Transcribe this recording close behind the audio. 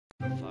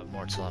5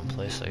 more till I'm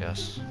placed, I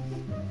guess.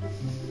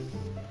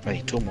 I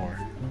need 2 more.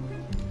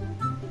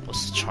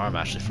 What's the charm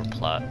actually for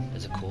plat?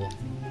 Is it cool?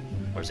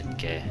 Or is it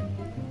gay?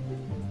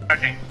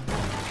 Okay.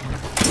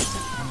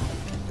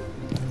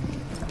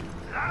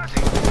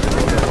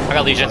 I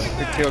got Legion.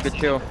 Good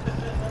kill.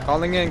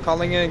 Calling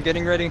in,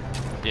 getting ready.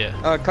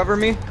 Yeah. Cover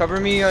me,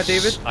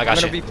 David. I got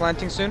I'm gonna you. be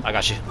planting soon. I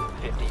got you.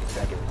 15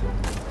 seconds.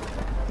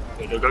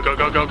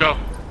 Go.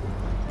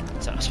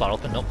 Is that a spot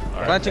open? Nope.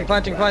 All right.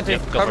 Planting.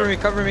 Yep,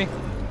 Cover me.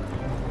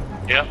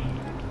 Yep.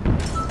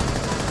 5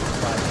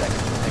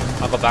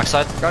 seconds. I'll go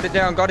backside. Got it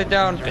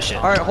down. Good shit.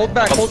 Alright, hold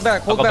back.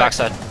 I'll go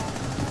backside.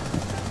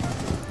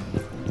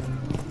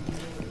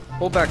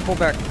 Pull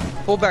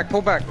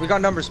back. We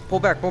got numbers. Pull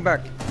back.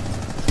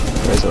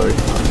 Nice, sorry.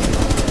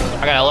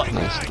 I got Ella.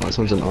 Nice. Last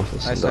one's in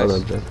office. Nice, The other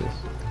nice. objective.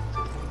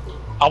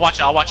 I'll watch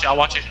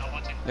it.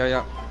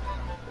 Yeah.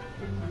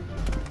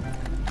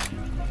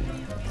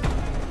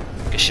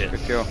 Good shit.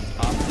 Good kill.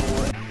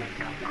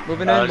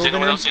 Moving Is in.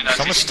 anyone else in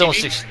Someone's still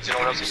in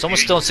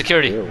Someone's still in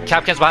security.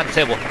 Capcan's behind the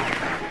table.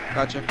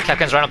 Gotcha.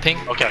 Capcan's right on ping.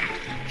 Okay.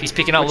 He's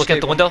peeking out, Which looking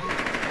at the table?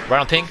 window. Right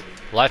on ping.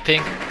 Live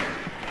ping.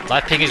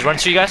 He's running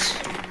to you guys.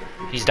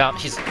 He's down.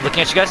 He's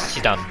looking at you guys.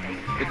 He's down.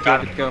 Good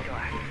kill.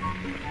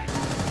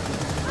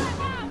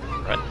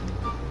 Right.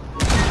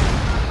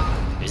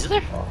 Is he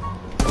there?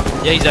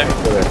 Yeah, he's there.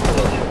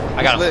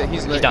 I got him.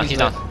 He's lit. He's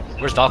down.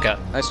 Where's Valk at?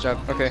 Nice job.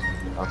 Okay.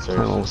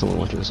 Someone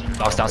watches.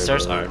 Valk's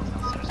downstairs? Alright.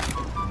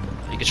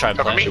 You can try and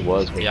Cover play. me? It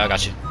was. Yeah, I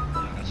got you.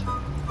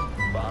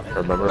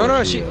 Remember?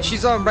 No, she's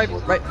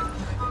right.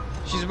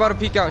 She's about to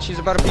peek out.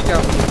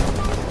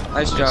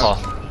 Nice Good job. call.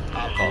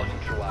 Good call.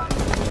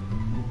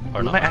 Or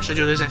We not. might actually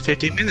do this in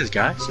 15 minutes,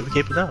 guys, if we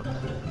keep it up.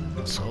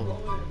 So,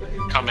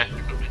 Come in.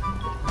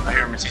 I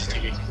hear him in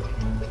CCTV.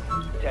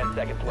 10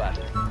 seconds left.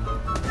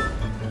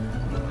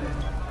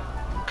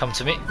 come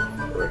to me.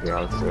 Working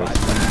out.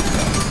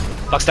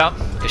 Bucks down.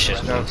 Good shit.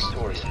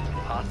 Victorious.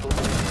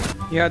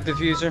 Hostile. You had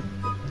diffuser.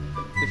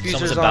 Someone's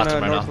Diffuser's in on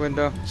bathroom right north now.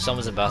 window.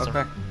 Someone's in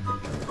bathroom.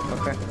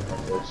 Okay.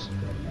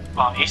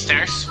 East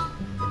stairs.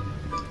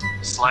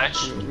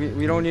 Sledge.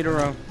 We don't need a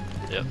row.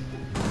 Yep.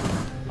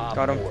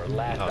 Got him.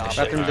 Last Oh, operator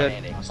shit. Bathroom dead.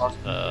 standing.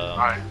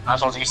 Alright.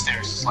 That's one's east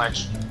stairs.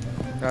 Sledge.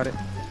 Got it.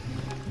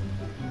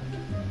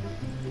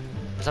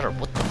 Is that a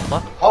what the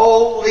fuck?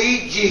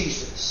 Holy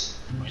Jesus!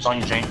 He's on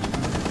you, Jane.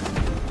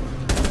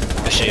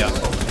 Good shit, yeah.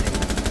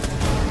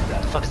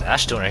 What the fuck is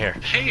Ash doing right here?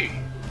 Hey!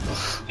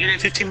 You did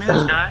 15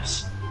 minutes,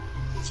 guys.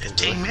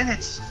 15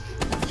 minutes.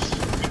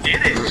 You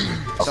did it.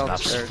 This map's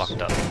Upstairs.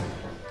 fucked up.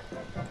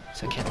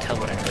 So I can't tell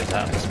where anybody's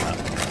at on this map.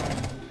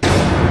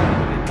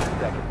 15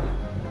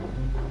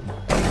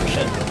 seconds.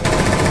 Shit.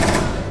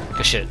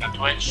 Good shit. Got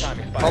Twitch. Time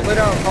expired.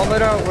 Call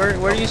it out.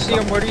 Where do you see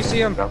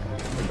him? South.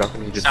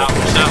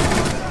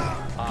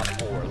 Op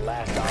 4.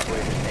 Last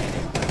operator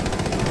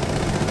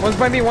standing. One's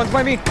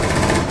by me.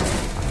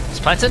 It's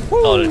planted?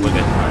 Oh, we're good.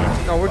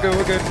 Alright. No, we're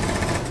good.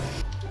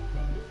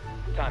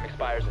 Time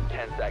expires in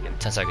 10 seconds.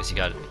 10 seconds, you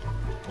got it.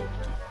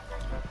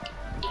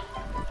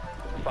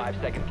 5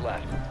 seconds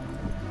left.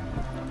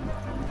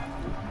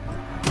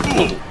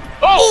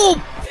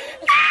 Oh!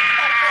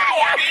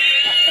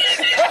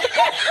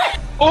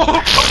 Oh,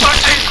 I'm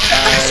sorry.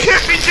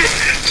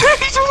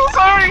 I'm so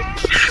sorry.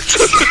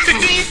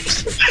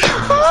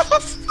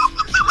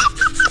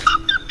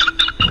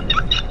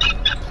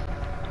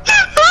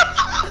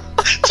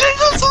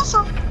 James, I'm so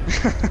sorry.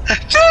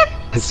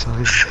 It's fine.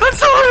 I'm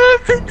sorry I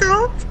picked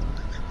up.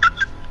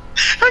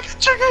 I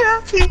got trigger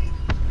happy.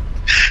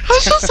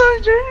 I'm so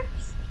sorry,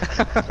 James.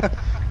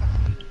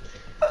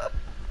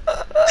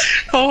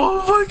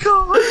 Oh my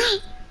gosh.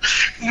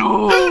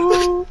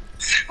 No.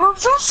 I'm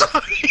so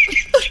sorry.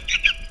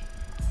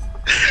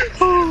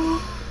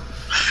 Oh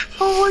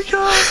my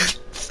god.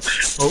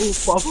 Oh,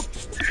 Papa.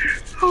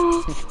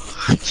 Oh.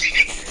 I'm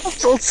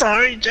so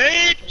sorry,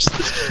 James.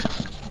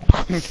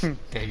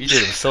 Damn, you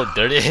did him so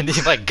dirty, Andy.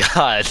 My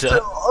god.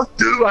 Oh,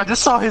 dude, I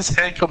just saw his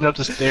head coming up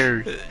the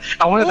stairs.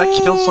 I wanted to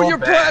kill so you're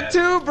bad. plat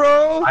too,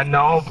 bro. I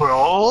know,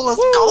 bro. Let's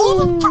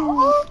go,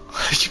 bro.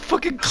 You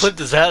fucking clipped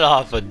his head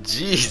off, but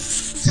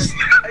jeez.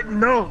 I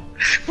know.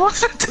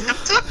 What's it?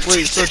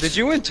 Wait, so did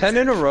you win 10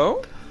 in a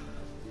row?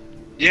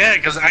 Yeah,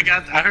 cause I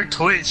heard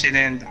Twitch and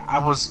then I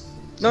was.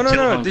 No.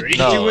 hungry. Did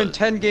No. you win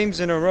 10 games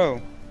in a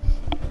row?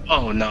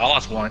 Oh no, I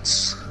lost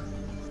once.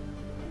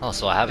 Oh,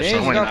 so I have it.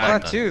 Dang, you win got nine,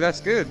 plat then. too. That's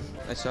good.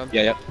 Nice job.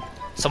 Yeah.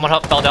 Someone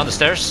fell down the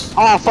stairs.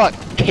 Oh, fuck.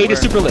 Cade Where? is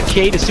super lit.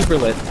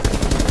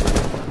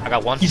 I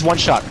got one. He's one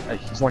shot.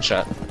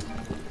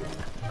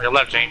 Your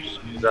left, James.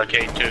 He's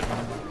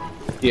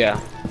K2. Yeah.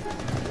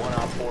 One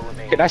op 4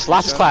 remaining. Okay, nice.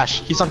 Last is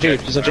Clash. He's on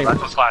James.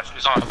 Left was flash.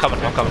 He's on. I'm coming.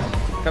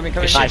 Coming.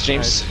 Nice,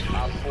 James.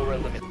 Op 4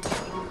 eliminated.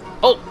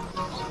 Oh!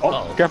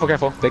 Oh, careful.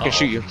 They can Uh-oh.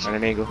 shoot you at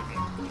an angle.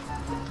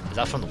 Is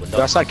that from the window?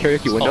 The outside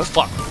karaoke window. Oh,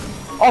 fuck.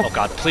 Oh. Oh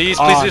god, please.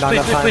 Oh, not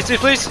enough time.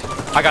 Please.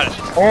 I got it.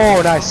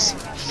 Oh, nice.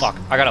 Fuck,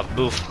 I gotta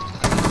move.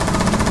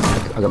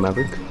 I got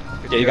Maverick.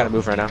 Yeah, you gotta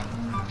move right now.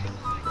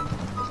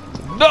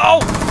 No!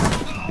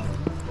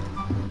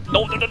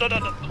 No.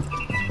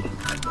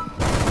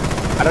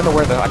 I don't know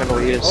where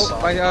he is. Oh,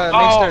 by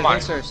Oh my-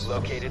 main stairs.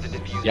 Located the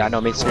diffuser. Yeah, I know,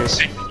 main stairs.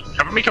 Hey,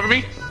 cover me, cover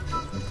me.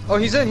 Oh,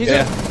 he's in.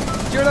 Yeah.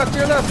 To your left, to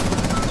your left.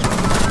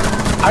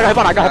 I got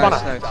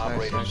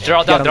Hibana. Nice. They're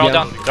all down. Get They're all 'em,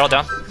 down. They're all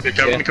down. Okay,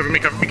 cover me, cover me,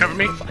 cover me, cover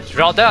me.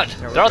 They're all down.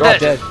 They're all They're all dead.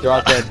 dead. They're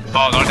all dead.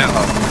 Oh, no, no.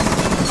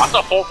 I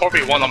saw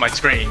 4v1 on my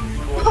screen.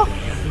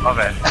 My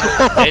bad.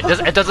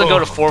 It doesn't go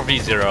to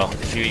 4v0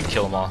 if you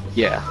kill them all.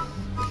 Yeah.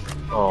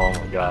 Oh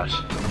my gosh.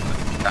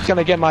 He's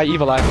gonna get my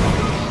evil eye.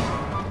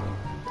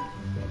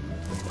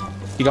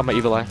 He got my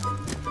evil eye.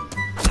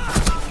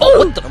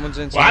 Oh, what the? Someone's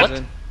in. What? Someone's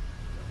in.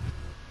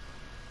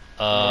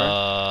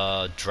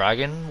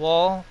 Dragon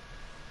Wall?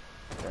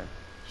 Okay.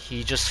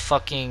 He just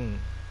fucking...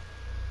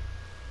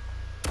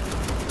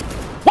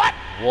 What?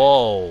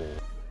 Whoa.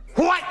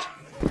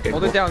 Okay,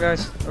 Hold it down,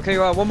 guys. Okay,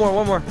 one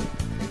more.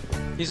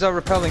 He's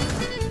repelling.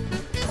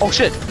 Oh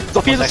shit!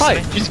 Sophia's Next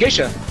inside. to me. She's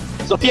Geisha.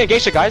 Sophia and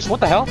Geisha, guys. What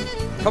the hell?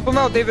 Help him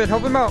out, David.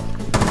 Help him out.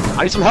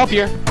 I need some help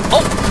here.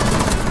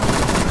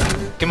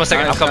 Give him a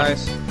second, Nice, I'm coming.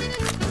 nice.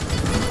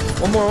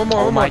 One more.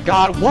 Oh my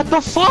god! What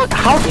the fuck?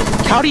 How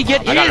did he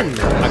get I got in?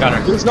 her. I got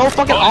her. There's no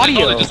fucking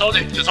audio. Just hold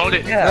it, just hold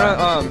it.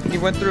 Yeah. He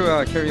went through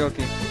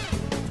karaoke.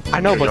 I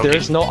know, but Karaoke?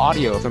 there's no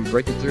audio if I'm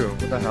breaking through.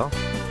 What the hell?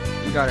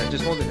 You got it.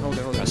 Just hold it.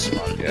 That's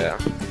smart. Yeah.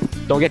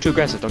 Don't get too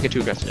aggressive. Don't get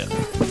too aggressive.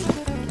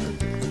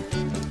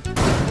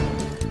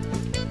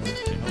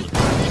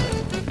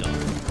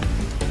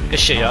 Good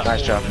shit, yeah.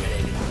 Nice job.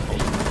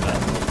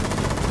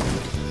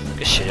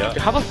 Good shit, yeah.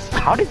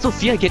 How did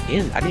Sophia get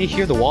in? I didn't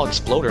hear the wall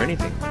explode or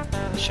anything.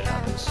 Shit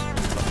happens.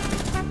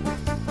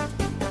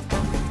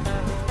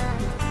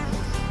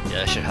 Yeah,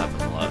 that shit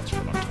happens a lot. It's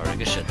pretty retarded.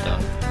 Good shit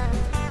done.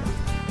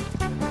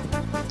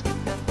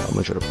 How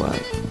much of the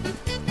plat?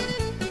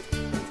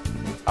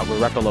 We're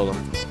right below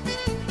them.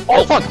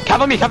 Oh fuck!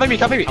 Cover me! Come on,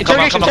 Interrogation! come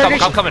on.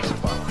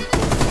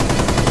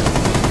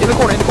 In the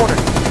corner!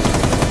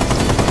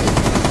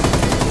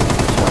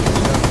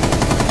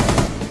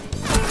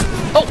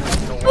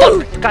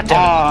 Oh! God damn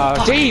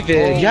Ah,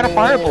 David! You had a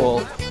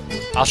fireball! it.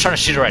 I was trying to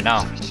shoot her right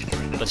now,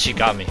 but she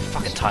got me.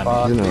 Fucking time.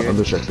 He's in the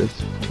undercheckers.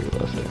 To your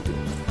left.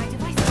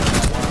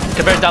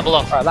 Compare it down below.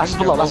 Alright, last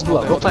below.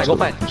 Go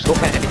plant.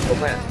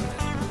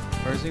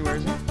 Where is he?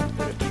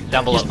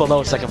 Down below. He's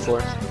below, second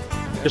floor.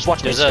 Just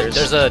watch There's those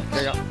a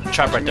stairs.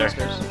 trap right there.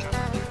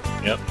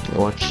 Yeah,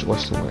 watch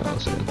somewhere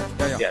else.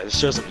 Yeah. Yeah, there's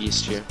still some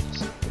east here.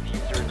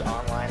 Diffuser is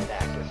online and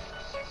active.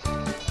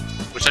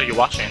 Which are you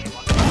watching?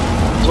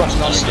 He's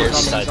watching on the stairs.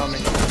 Side.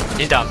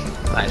 He's down.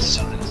 Nice.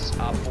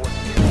 Op 4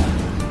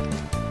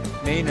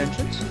 Main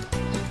entrance?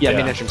 Yeah, Yeah.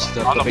 main entrance.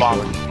 On the big bomb.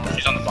 door.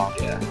 She's on the bomb.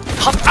 Yeah.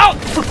 Hop out,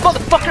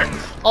 motherfucker!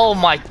 Oh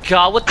my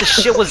god, what the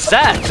shit was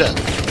that?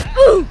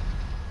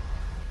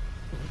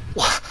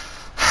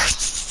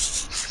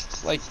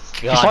 Like,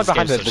 God, probably this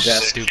behind game's the so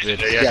desk. stupid.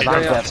 Yeah, Yeah,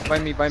 behind Yeah. left. By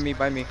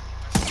me.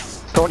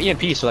 Throw an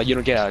EMP so that you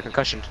don't get a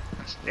concussion.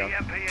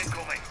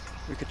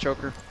 We could choke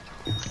her.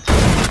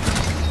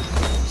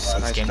 This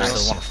Nice, game nice.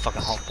 still want to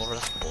fucking hop over.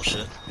 That's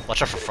bullshit.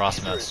 Watch out for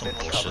frost, man. That's some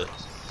bullshit.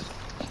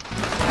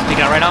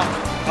 Peeking out right now.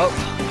 Oh,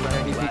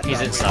 He's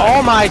inside.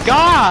 Oh my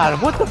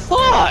god! What the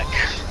fuck?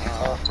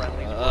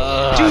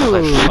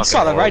 Dude, you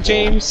saw that, right,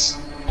 James?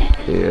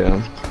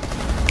 Yeah.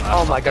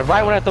 Oh my god,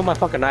 right when I throw my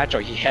fucking nitro,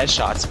 he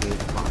headshots me.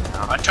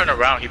 I turn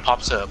around, he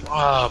pops up.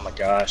 Oh my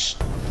gosh.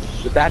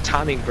 With that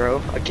timing,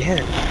 bro.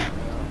 Again.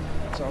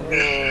 This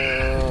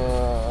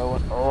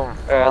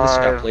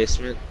got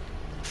placement.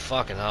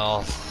 Fucking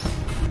hell.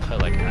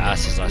 Played like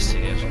asses last 2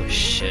 games. Holy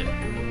shit.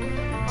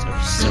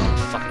 It's so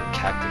fucking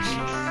cactus.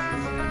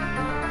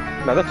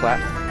 Another plat.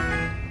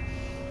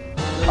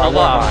 Oh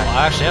wow,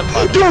 I actually am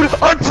plat. Dude,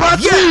 I'm plat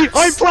 3!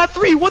 I'm plat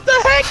 3! What the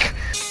heck?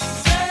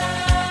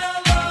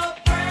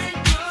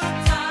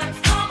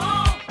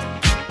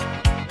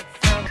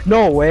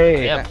 No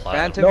way. Yeah, plat.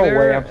 Phantom No Bear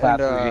way, I'm plat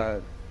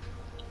and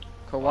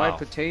Kawaii Wow.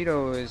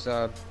 Potato is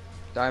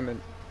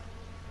diamond.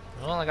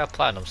 Well, I got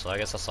platinum, so I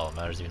guess that's all that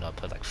matters, even though I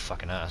played like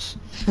fucking ass.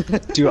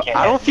 Dude,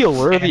 I don't feel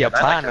worthy of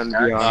platinum, to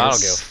be No, I don't give a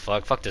honest.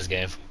 fuck. Fuck this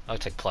game. I'll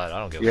take plat. I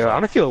don't give a Yeah, I fuck.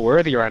 don't feel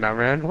worthy right now,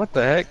 man. What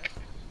the heck?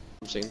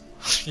 You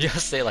gotta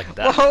say it like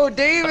that. Whoa,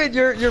 David,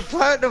 you're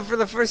platinum for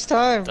the first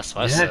time. That's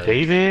what I said.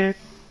 David.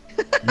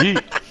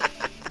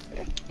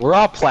 We're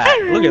all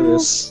plat. Look at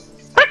this.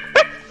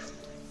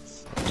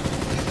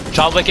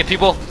 Child wicked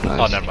people? Nice.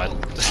 Oh, never mind.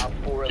 Op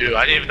 4 Dude,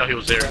 I didn't even know he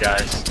was there,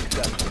 guys.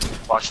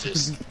 Watch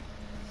this.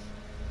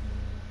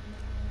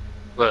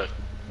 Look.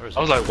 Where is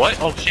I was it? like, what?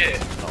 Oh shit.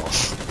 Oh.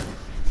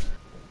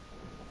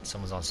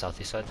 Someone's on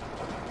southeast side.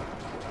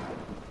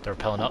 They're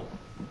rappelling up.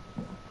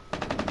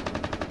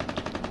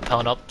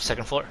 Rappelling up,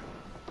 second floor.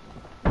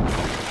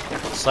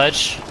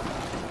 Sledge.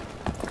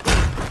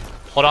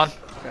 Hold on.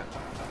 Okay.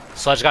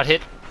 Sledge got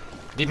hit.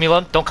 Leave me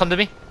alone. Don't come to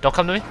me. Don't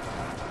come to me.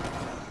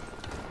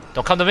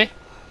 Don't come to me.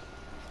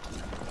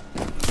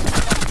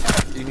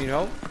 Do you need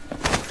help?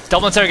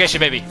 Double interrogation,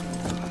 baby.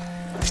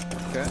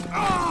 Okay.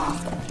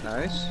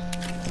 Nice.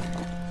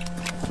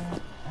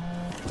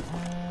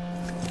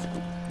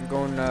 I'm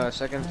going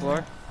second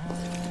floor.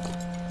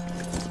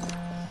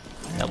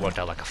 That worked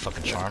out like a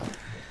fucking charm.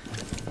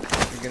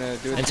 I'm gonna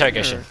do it?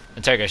 Interrogation. Or-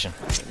 Interrogation.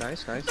 Nice,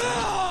 nice, nice.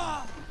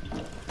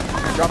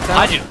 Drop down.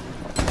 Hide you.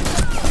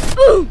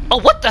 Oh,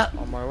 what the?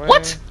 On my way.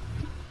 What?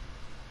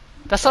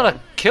 That's not a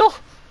kill?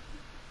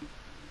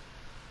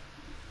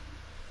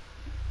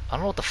 I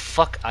don't know what the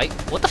fuck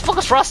what the fuck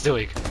is Frost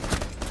doing?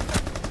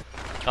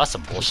 That's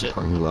some bullshit.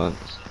 Parking lot.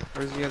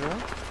 Where's the other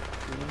one?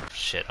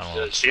 Shit, I don't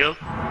know. Shield.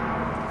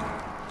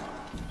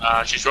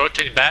 She's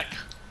rotating back.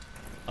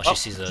 Oh, she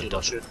sees a she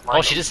dog. should-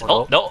 Oh, she just.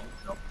 Oh, no.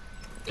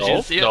 She No,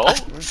 didn't see it. no, no.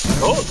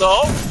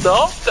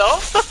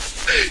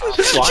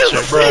 Just watch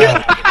her,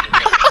 bro.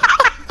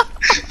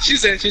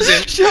 She's in.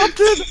 She hopped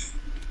in.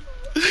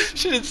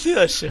 She didn't see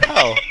that shit.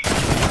 How?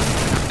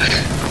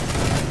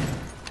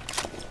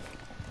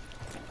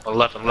 On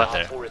left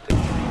there. Op 4 is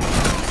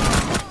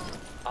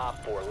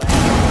Op 4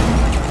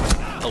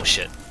 last. Oh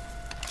shit.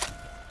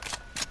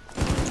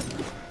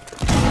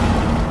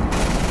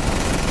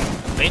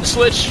 Main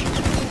switch.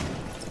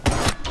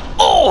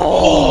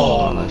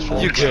 Oh, nice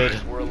try. you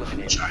good. Were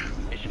eliminated.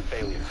 Mission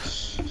failure.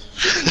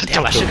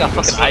 Damn, I should've got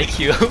fucking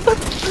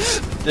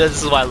IQ.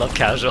 This is why I love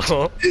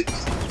casual.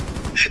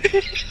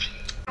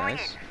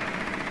 Nice.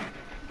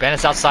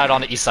 Bandit's outside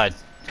on the east side.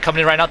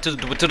 Coming in right now to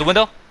the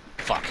window.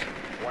 Fuck.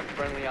 One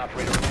friendly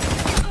operator.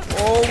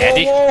 Oh,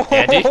 Andy,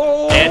 Andy,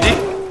 Andy.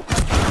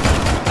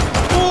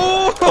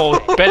 Oh,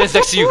 Bandit's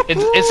next to you,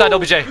 inside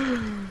OBJ.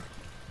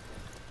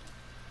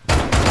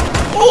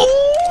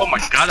 Oh my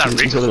god, that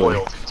He's the other way.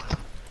 recoil.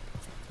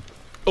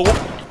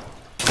 Oh.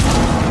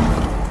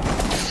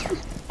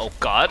 Oh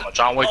god. Oh,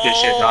 John Wick this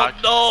shit, dog.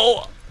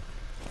 No.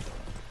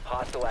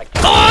 Hostile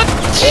activity. Oh,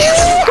 Jesus!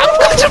 I'm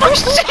watching my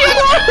shit!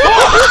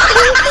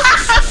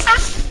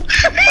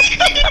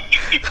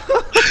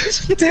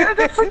 Damn,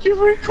 that fucking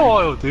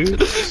recoil, dude.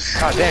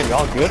 God damn,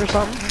 y'all good or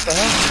something? What the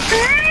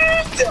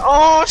hell?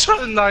 Oh, I tried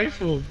to knife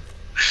him.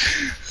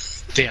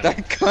 Damn.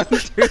 That gun,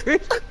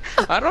 dude.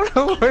 I don't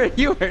know where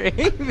you were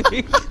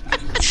aiming.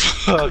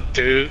 Fuck,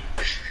 dude.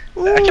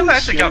 I can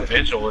actually got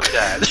visual with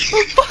that.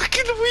 I'm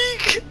fucking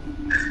weak!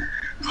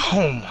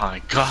 Oh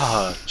my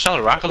god. Shot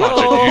a rocket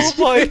launcher, Oh dude.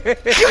 my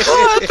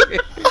god!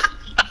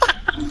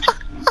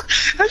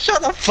 I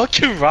shot a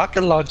fucking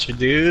rocket launcher,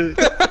 dude.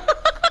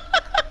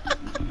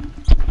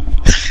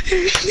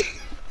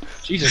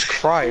 Jesus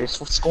Christ,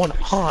 what's going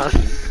on?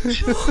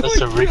 That's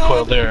the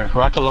recoil there.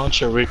 Rocket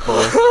launcher recoil.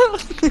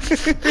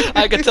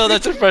 I can tell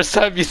that's the first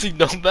time using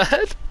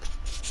Nomad.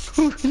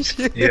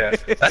 Yeah.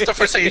 That's the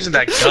first time using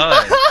that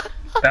gun.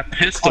 That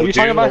pistol, Oh, you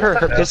talking dude. about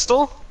her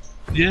pistol?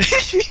 Yeah.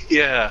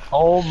 Yeah.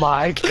 Oh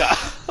my god.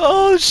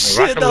 Oh The shit,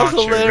 rocket that was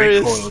launcher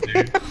hilarious. recoil,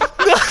 dude.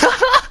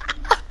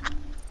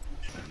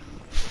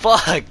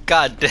 Fuck,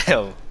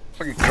 goddamn.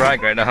 Fucking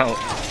crying right now.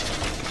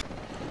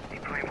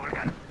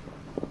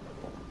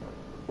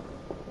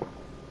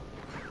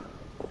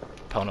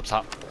 Pwn up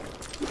top.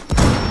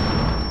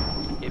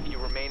 If you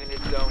remain in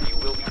this zone, you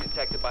will be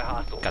detected by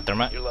hostiles. Got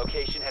thermite. Your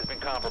location has been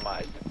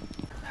compromised.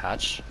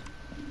 Hatch.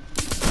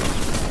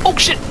 Oh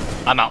shit!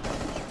 I'm out.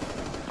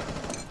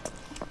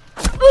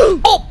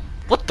 Oh!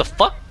 What the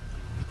fuck?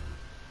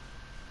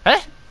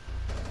 Eh?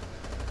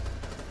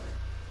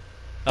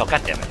 Oh,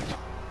 god damn it.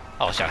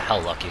 Oh, I got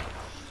hell lucky.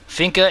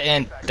 Finka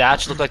and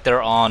Datch look like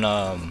they're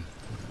on,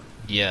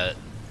 yeah,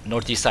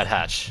 northeast side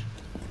hatch.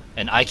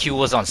 And IQ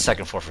was on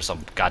second floor for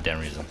some goddamn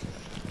reason.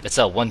 It's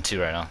a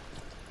 1-2 right now.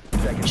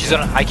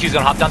 IQ's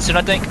gonna hop down soon,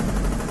 I think.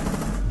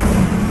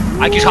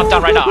 IQ's hopped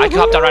down right now. IQ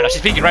hopped down right now.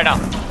 She's peeking right now.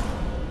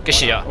 Good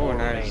shit, yeah. Oh,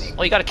 nice.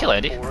 Oh, you gotta kill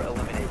Andy. 4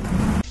 eliminated.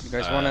 You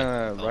guys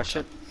wanna rush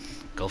it?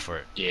 Go for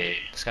it. Yeah.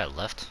 This guy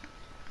left.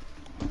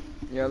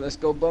 Yeah, let's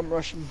go bum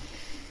rush him.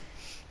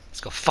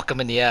 Let's go fuck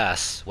him in the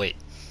ass. Wait.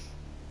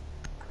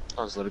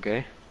 That was a little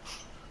gay.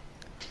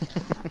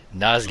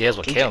 Not as gay as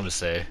what Caleb to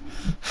say.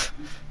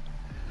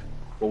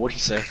 Well, what'd he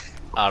say?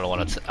 I don't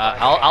want to.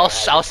 I'll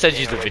send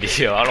you the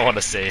video. I don't want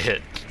to say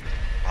it.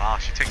 Wow,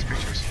 she takes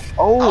pictures.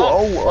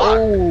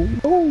 Oh,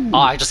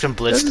 I just got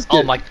blitzed.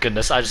 Oh my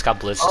goodness, I just got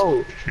blitzed.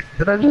 Oh,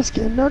 did I just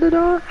get nutted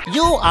on?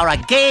 You are a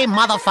gay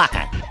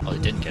motherfucker. Oh, they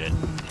didn't get it.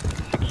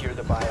 Secure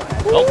the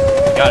biohazard.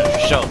 Oh, got it.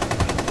 Show.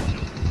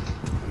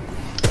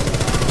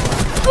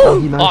 Oh,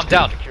 he Oh, I'm knifed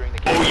down. Securing the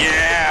Oh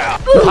yeah!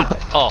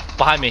 Oh,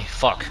 behind me.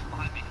 Fuck.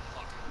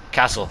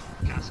 Castle.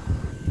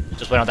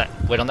 Just wait on that.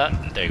 Wait on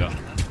that. There you go.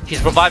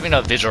 He's reviving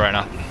a vigil right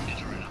now.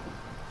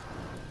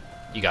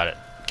 You got it.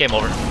 Game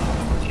over.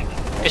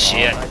 Good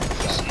shit.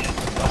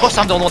 Of course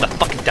I'm the only one that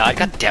fucking died.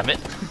 God damn it.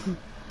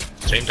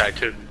 Jane died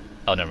too.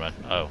 Oh, never mind.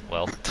 Oh,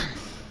 well.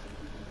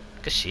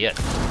 Good shit.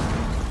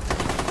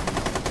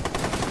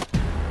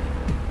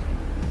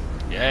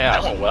 Yeah.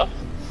 That went well.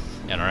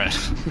 Yeah, alright.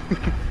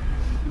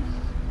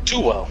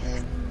 Too well.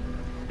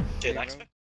 Didn't expect.